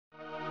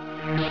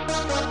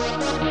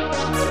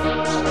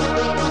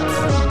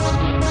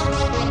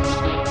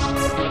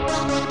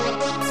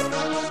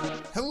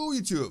Hello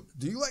YouTube,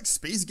 do you like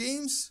space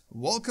games?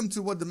 Welcome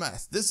to What the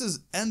Math. This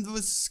is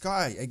Endless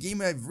Sky, a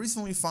game I've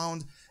recently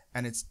found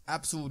and it's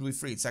absolutely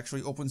free. It's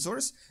actually open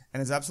source and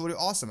it's absolutely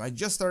awesome. I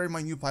just started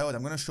my new pilot.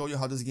 I'm going to show you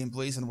how this game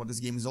plays and what this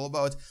game is all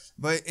about.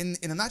 But in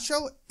a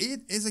nutshell,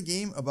 it is a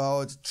game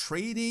about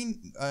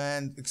trading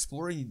and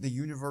exploring the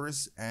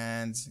universe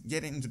and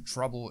getting into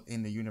trouble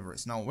in the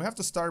universe. Now, we have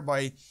to start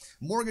by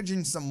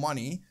mortgaging some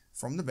money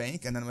from the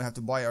bank, and then we have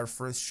to buy our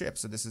first ship.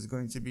 So this is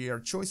going to be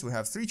our choice. We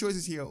have three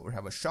choices here. We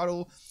have a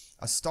shuttle,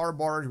 a star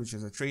barge, which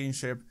is a trading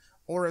ship,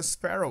 or a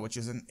sparrow, which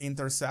is an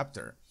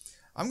interceptor.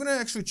 I'm gonna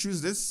actually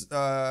choose this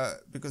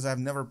because I've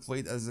never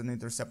played as an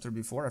interceptor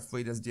before. I've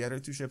played as the other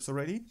two ships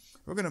already.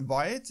 We're gonna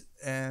buy it,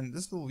 and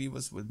this will leave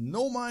us with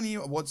no money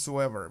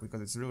whatsoever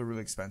because it's really,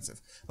 really expensive.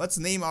 Let's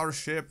name our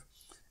ship.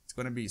 It's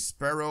gonna be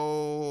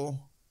Sparrow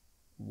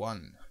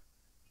 1.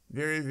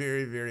 Very,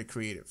 very, very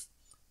creative.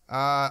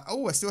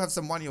 Oh, I still have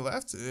some money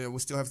left. We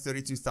still have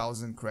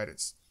 32,000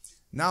 credits.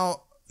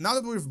 Now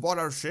that we've bought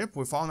our ship,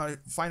 we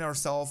find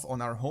ourselves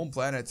on our home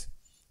planet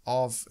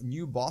of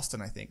New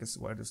Boston, I think is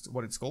what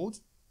it's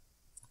called.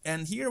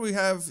 And here we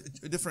have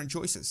different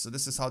choices. So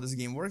this is how this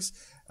game works.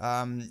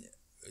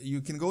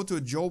 You can go to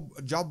a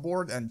job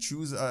board and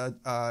choose a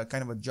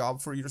kind of a job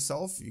for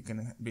yourself. You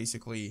can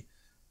basically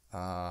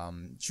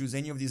choose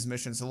any of these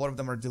missions. A lot of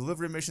them are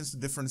delivery missions to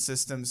different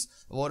systems.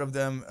 A lot of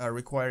them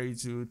require you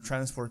to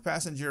transport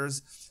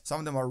passengers. Some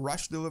of them are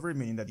rush delivery,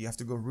 meaning that you have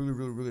to go really,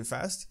 really, really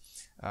fast.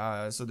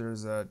 So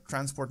there's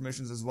transport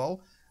missions as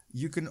well.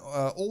 You can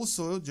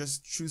also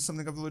just choose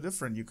something completely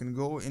different. You can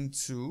go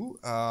into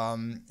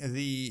not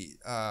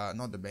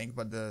the bank,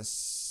 but the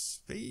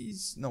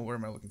space. No, where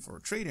am I looking for?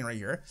 Trading right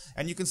here.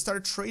 And you can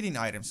start trading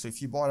items. So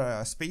if you bought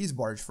a space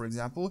barge, for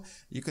example,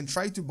 you can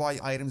try to buy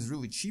items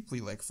really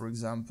cheaply. Like, for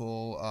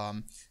example,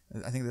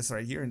 I think this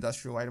right here,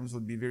 industrial items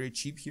would be very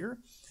cheap here,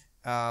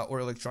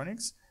 or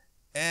electronics.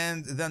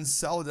 And then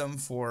sell them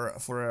for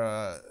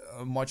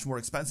a much more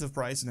expensive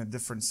price in a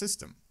different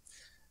system.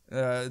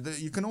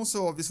 You can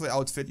also obviously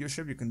outfit your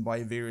ship. You can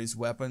buy various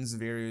weapons,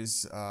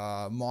 various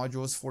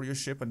modules for your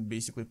ship and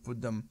basically put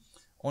them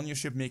on your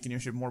ship, making your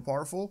ship more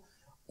powerful.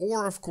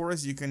 Or of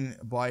course you can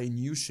buy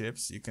new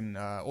ships. You can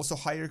also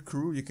hire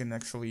crew. You can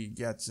actually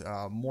get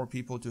more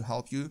people to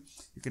help you.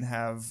 You can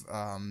have,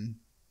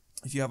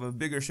 if you have a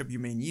bigger ship, you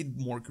may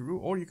need more crew,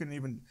 or you can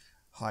even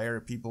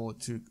hire people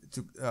to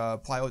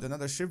pilot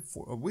another ship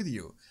with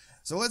you.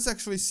 So let's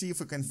actually see if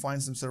we can find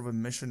some sort of a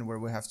mission where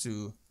we have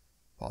to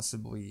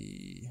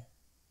possibly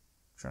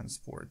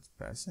transport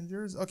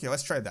passengers. Okay,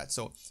 let's try that.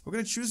 So we're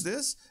gonna choose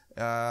this.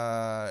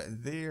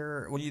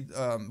 We need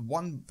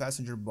one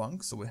passenger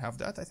bunk, so we have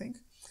that, I think.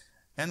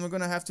 And we're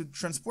gonna have to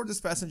transport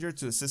this passenger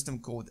to a system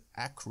called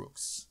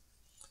Acrux.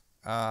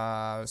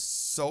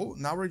 So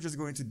now we're just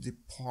going to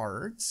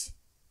depart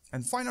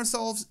and find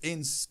ourselves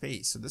in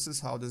space. So this is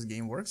how this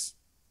game works.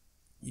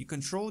 You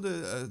control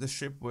the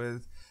ship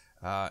with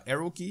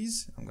arrow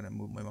keys. I'm gonna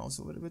move my mouse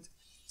a little bit.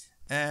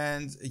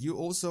 And you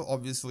also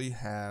obviously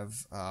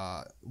have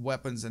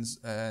weapons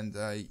and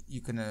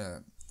you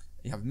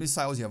have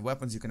missiles, you have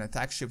weapons, you can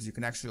attack ships, you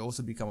can actually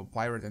also become a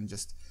pirate and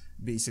just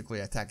basically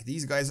attack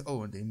these guys.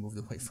 Oh, they moved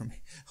away from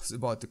me. I was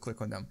about to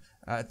click on them.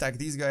 Attack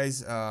these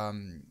guys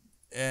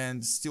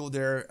and steal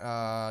their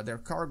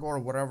cargo or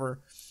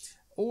whatever.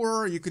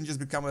 Or you can just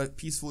become a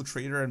peaceful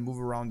trader and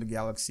move around the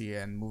galaxy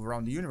and move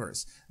around the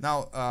universe.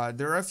 Now,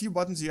 there are a few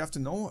buttons you have to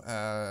know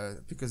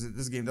because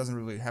this game doesn't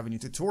really have any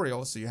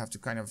tutorial, so you have to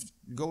kind of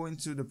go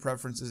into the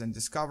preferences and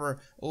discover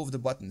all of the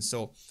buttons.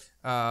 So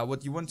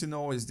what you want to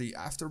know is the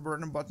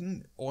afterburner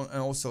button,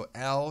 and also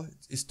L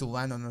is to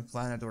land on a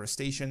planet or a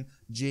station,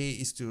 J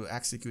is to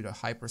execute a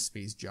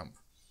hyperspace jump.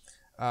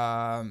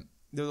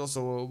 There's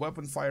also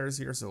weapon fires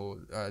here,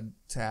 so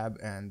tab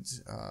and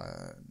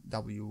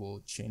W will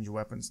change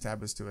weapons.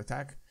 Tab is to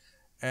attack.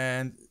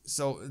 And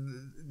so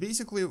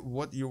basically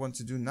what you want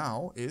to do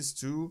now is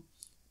to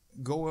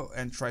go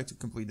and try to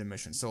complete the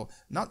mission. So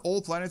not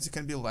all planets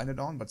can be landed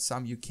on, but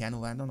some you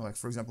can land on. Like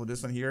for example,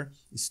 this one here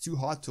is too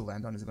hot to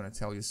land on, it's going to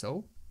tell you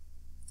so.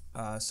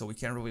 So we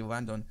can't really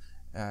land on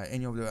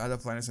any of the other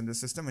planets in the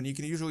system. And you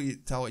can usually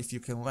tell if you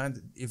can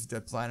land if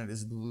the planet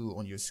is blue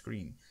on your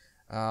screen.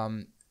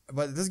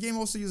 But this game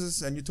also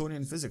uses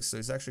Newtonian physics, so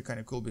it's actually kind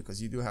of cool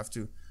because you do have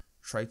to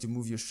try to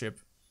move your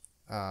ship,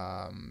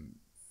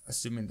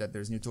 assuming that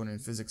there's Newtonian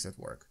physics at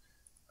work.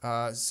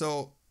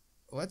 So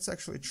let's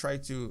actually try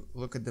to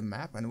look at the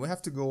map, and we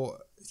have to go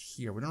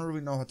here. We don't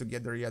really know how to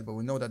get there yet, but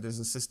we know that there's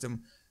a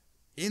system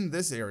in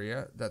this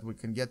area that we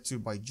can get to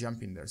by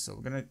jumping there. So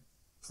we're gonna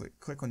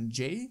click on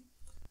J,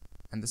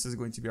 and this is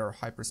going to be our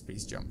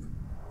hyperspace jump.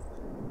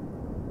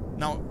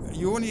 Now,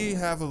 you only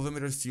have a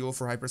limited fuel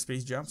for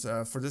hyperspace jumps.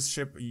 For this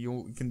ship,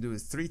 you can do it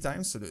 3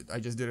 times. So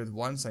I just did it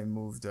once. I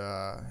moved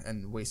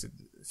and wasted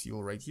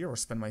fuel right here, or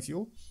spent my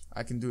fuel.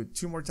 I can do it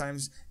 2 more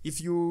times.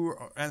 If you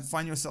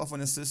find yourself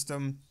on a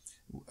system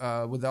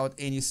without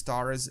any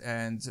stars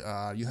and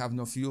you have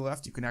no fuel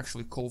left, you can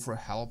actually call for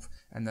help,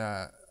 and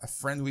a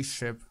friendly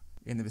ship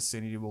in the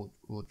vicinity will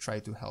try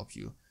to help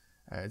you.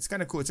 It's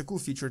kind of cool. It's a cool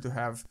feature to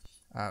have.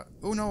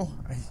 Oh no,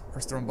 I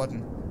pressed the wrong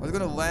button. I was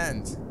gonna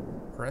land.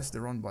 Press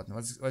the wrong button.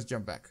 Let's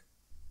jump back.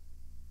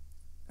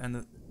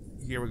 And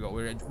here we go.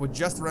 We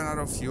just ran out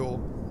of fuel,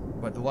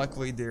 but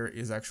luckily there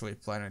is actually a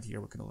planet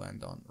here we can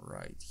land on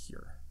right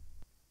here.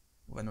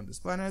 Land on this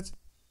planet.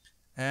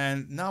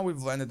 And now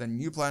we've landed a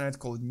new planet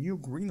called New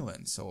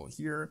Greenland. So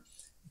here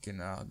you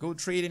can go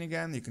trading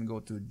again. You can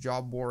go to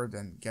job board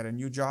and get a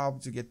new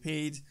job to get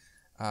paid.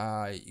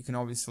 You can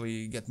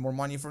obviously get more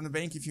money from the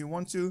bank if you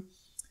want to.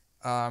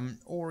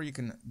 Or you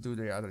can do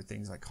the other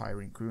things like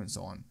hiring crew and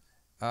so on.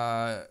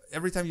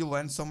 Every time you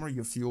land somewhere,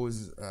 your fuel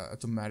is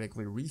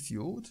automatically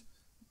refueled.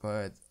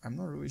 But I'm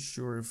not really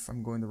sure if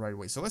I'm going the right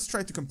way. So let's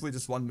try to complete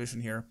this one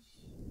mission here.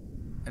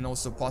 And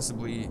also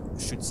possibly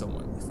shoot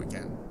someone if we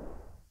can.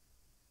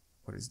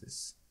 What is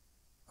this?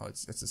 Oh,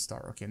 it's a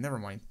star. Okay, never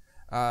mind.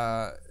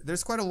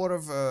 There's quite a lot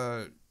of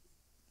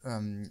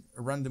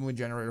randomly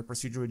generated,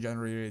 procedurally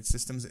generated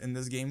systems in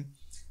this game,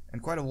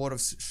 and quite a lot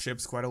of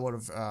ships, quite a lot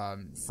of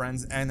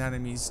friends and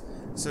enemies.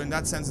 So in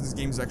that sense, this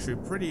game is actually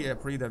pretty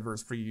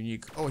diverse, pretty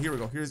unique. Oh, here we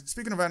go. Here's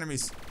speaking of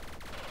enemies.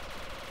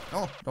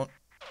 Oh, don't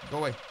go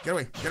away! Get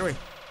away! Get away!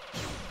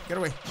 Get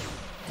away!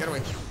 Get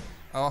away!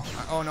 Oh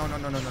no!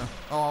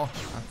 Oh,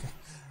 okay.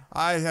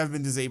 I have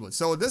been disabled.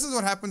 So this is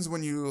what happens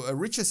when you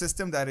reach a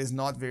system that is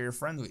not very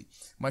friendly.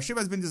 My ship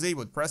has been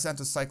disabled. Press N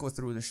to cycle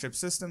through the ship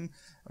system.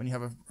 When you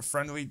have a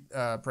friendly,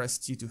 press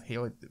T to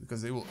hail it,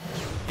 because it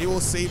will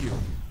save you.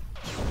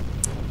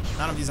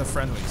 None of these are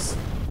friendlies.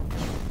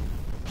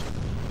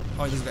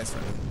 Oh, this guy's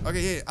friendly.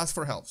 Okay, yeah, ask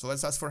for help. So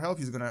let's ask for help.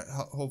 He's gonna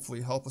hopefully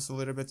help us a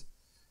little bit.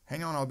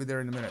 Hang on, I'll be there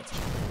in a minute.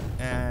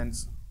 And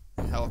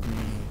help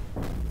me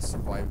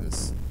survive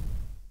this.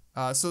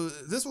 So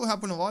this will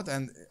happen a lot,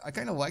 and I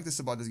kind of like this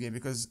about this game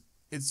because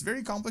it's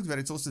very complex, but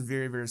it's also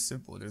very, very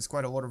simple. There's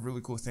quite a lot of really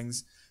cool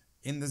things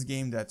in this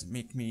game that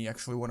make me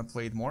actually want to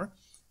play it more.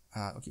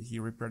 Okay, he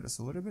repaired us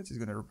a little bit. He's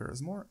going to repair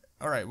us more.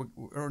 Alright,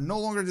 we're no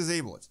longer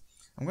disabled.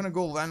 I'm going to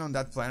go land on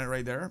that planet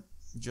right there,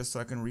 just so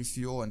I can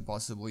refuel and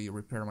possibly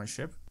repair my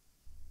ship.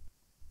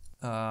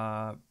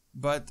 Yeah,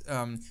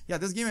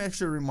 this game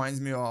actually reminds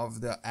me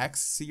of the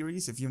X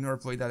series. If you've never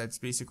played that, it's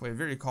basically a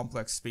very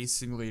complex space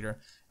simulator.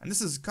 And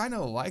this is kind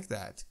of like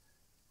that.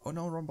 Oh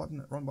no, wrong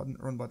button, wrong button,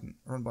 wrong button,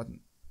 wrong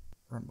button,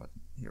 wrong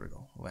button. Here we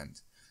go,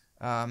 land.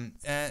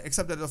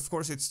 Except that, of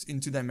course, it's in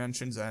 2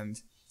 dimensions and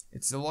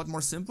it's a lot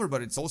more simpler,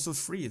 but it's also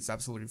free. It's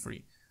absolutely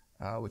free,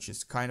 which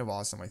is kind of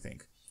awesome, I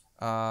think.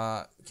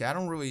 Okay, I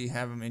don't really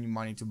have any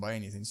money to buy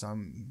anything, so I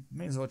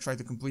may as well try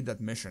to complete that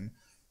mission.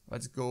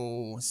 Let's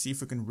go see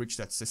if we can reach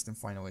that system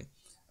finally.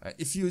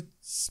 If you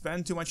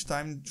spend too much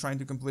time trying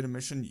to complete a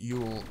mission,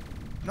 you'll...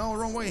 No,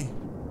 wrong way!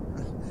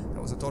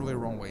 That was a totally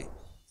wrong way.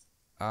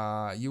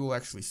 You will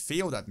actually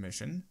fail that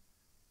mission.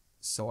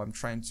 So I'm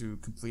trying to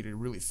complete it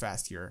really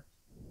fast here.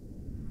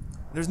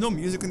 There's no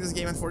music in this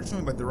game,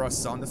 unfortunately, but there are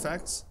sound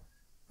effects.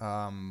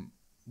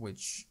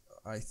 Which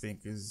I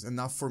think is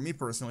enough for me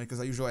personally, because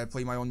I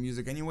play my own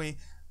music anyway.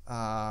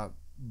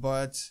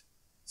 But...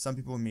 some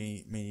people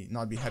may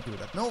not be happy with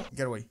that. No,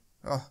 get away.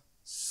 Oh,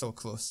 so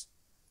close.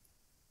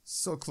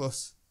 So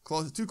close.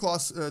 Too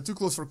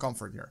close for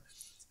comfort here.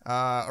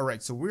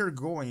 Alright, so we're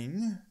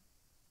going...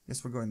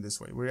 Yes, we're going this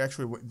way. We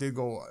actually did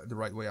go the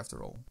right way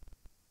after all.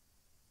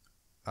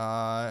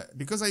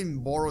 Because I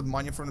borrowed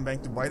money from the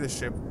bank to buy the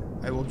ship,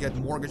 I will get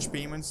mortgage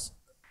payments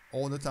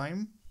all the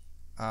time.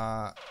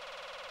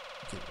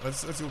 Okay,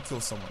 let's go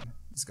kill someone.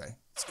 This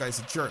guy's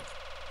a jerk.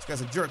 This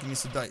guy's a jerk. He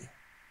needs to die.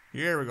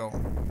 Here we go.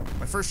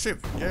 My first ship.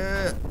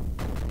 Yeah.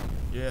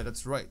 Yeah,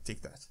 that's right.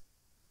 Take that.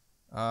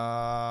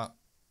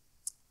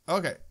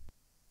 Okay.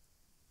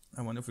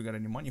 I wonder if we got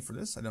any money for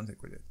this. I don't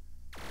think we did.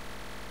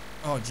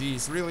 Oh,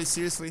 jeez. Really?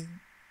 Seriously?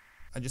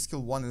 I just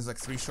killed one and there's like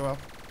 3 show up?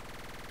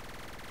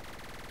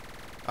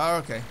 Oh,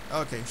 okay.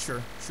 Okay,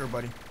 sure. Sure,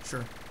 buddy.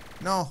 Sure.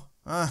 No.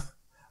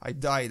 I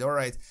died.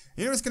 Alright.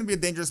 You know it's gonna be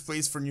a dangerous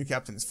place for new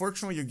captains.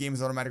 Fortunately, your game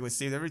is automatically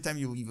saved every time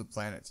you leave a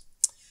planet.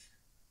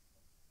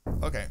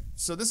 Okay,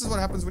 so this is what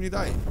happens when you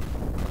die.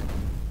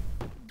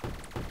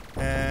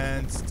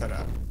 And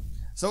ta-da.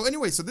 So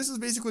anyway, so this is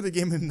basically the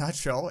game in a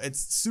nutshell. It's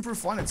super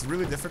fun, it's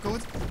really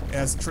difficult. It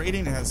has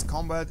trading, it has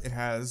combat, it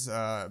has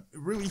a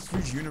really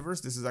huge universe.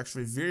 This is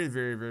actually very,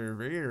 very, very,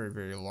 very,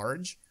 very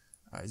large.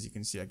 As you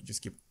can see, I can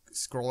just keep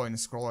scrolling and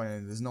scrolling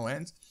and there's no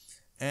end.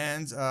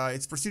 And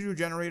it's procedurally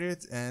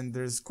generated, and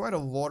there's quite a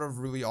lot of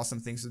really awesome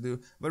things to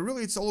do. But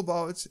really, it's all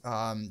about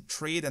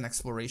trade and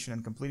exploration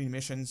and completing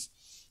missions.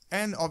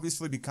 And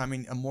obviously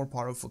becoming a more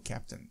powerful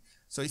captain.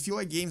 So if you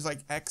like games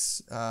like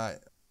X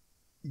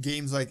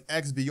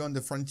Beyond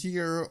the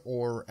Frontier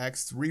or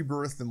X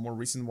Rebirth, the more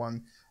recent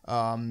one,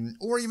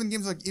 or even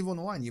games like EVE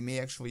Online, you may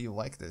actually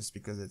like this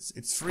because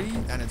it's free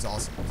and it's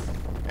awesome.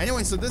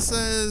 Anyway, so this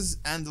is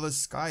Endless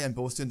Sky. I'm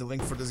posting the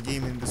link for this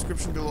game in the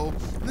description below.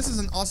 And this is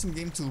an awesome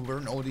game to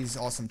learn all these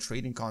awesome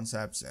trading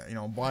concepts, you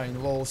know,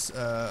 buying low,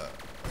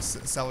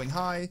 selling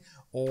high,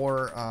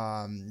 or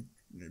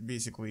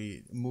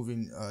basically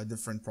moving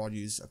different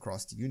produce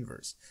across the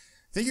universe.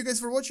 Thank you guys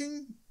for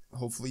watching.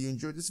 Hopefully you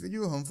enjoyed this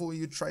video. Hopefully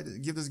you try to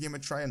give this game a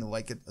try and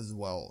like it as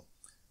well.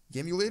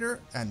 Game you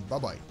later, and bye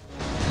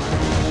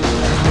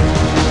bye.